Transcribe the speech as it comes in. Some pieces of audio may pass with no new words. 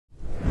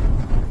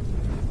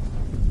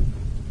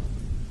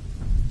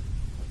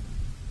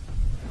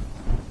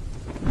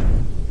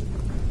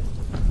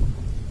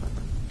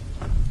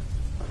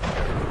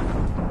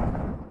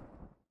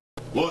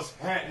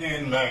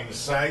Magnus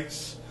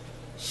sites.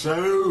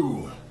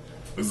 So,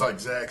 looks like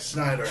Zack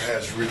Snyder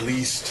has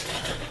released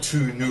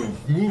 2 new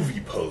movie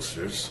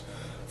posters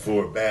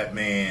for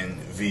Batman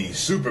v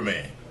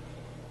Superman.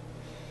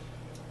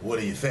 What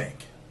do you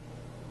think?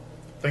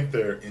 I think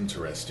they're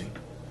interesting.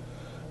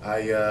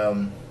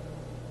 I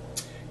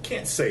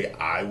can't say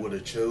I would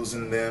have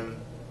chosen them,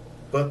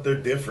 but they're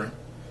different.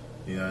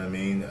 You know what I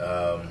mean?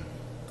 I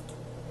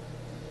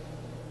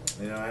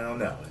don't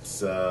know.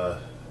 It's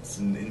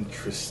an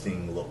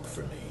interesting look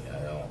for me. I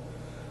don't.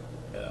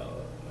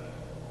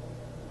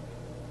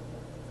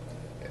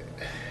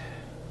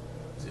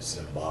 It's just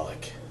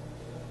symbolic.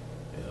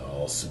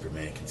 All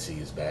Superman can see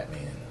is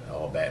Batman.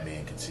 All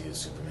Batman can see is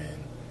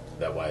Superman.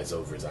 That's why it's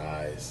over his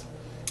eyes.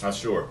 Not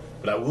sure,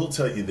 but I will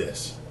tell you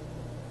this: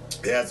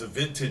 it has a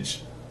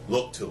vintage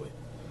look to it,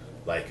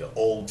 like an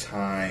old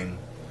time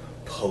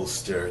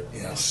poster,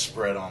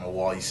 spread on the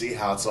wall. You see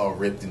how it's all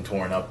ripped and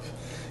torn up.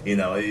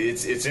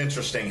 It's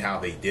interesting how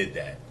they did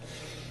that,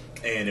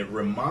 and it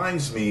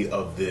reminds me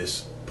of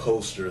this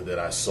poster that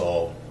I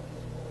saw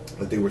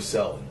that they were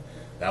selling.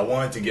 I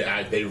wanted to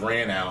get. They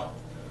ran out,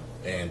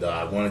 and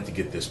I wanted to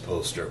get this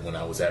poster when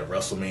I was at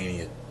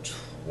WrestleMania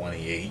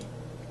 28.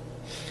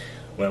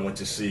 When I went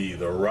to see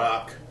The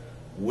Rock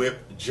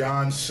whip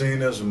John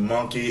Cena's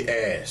monkey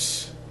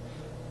ass,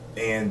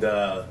 and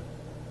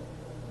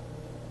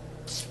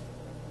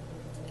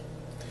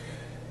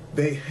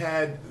they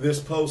had this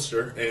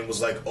poster, and it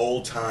was like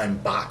old-time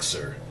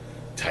boxer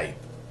type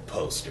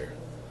poster,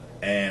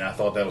 and I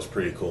thought that was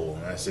pretty cool.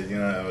 And I said,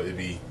 it'd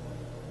be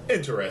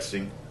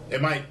interesting.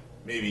 It might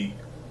maybe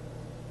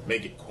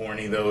make it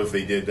corny though if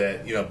they did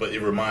that, but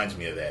it reminds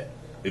me of that.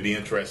 It'd be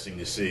interesting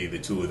to see the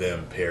 2 of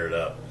them paired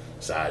up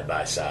side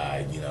by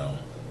side,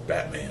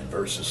 Batman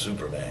versus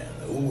Superman.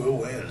 Who will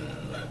win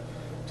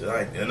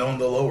tonight? And on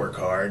the lower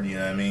card,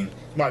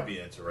 might be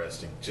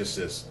interesting, just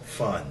as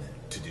fun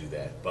to do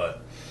that.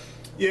 But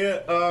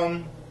yeah,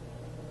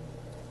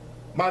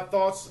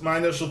 my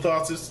initial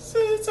thoughts is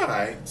it's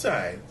alright.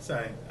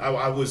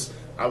 I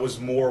was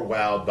more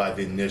wowed by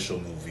the initial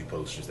movie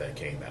posters that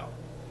came out.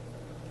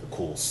 The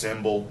cool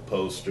symbol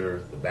poster,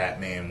 the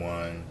Batman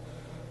one,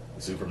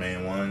 the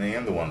Superman one,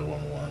 and the Wonder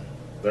Woman one.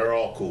 They're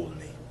all cool to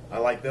me. I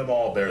like them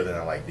all better than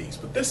I like these,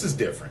 but this is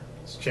different.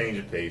 It's a change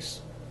of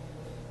pace.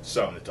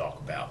 Something to talk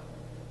about.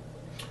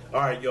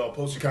 Alright, y'all,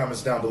 post your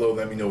comments down below.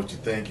 Let me know what you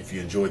think. If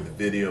you enjoyed the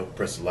video,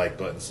 press the like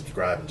button,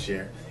 subscribe, and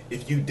share.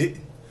 If you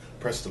didn't,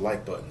 press the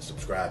like button,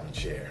 subscribe, and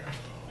share.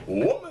 1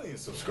 million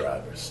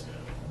subscribers.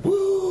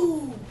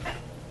 Woo!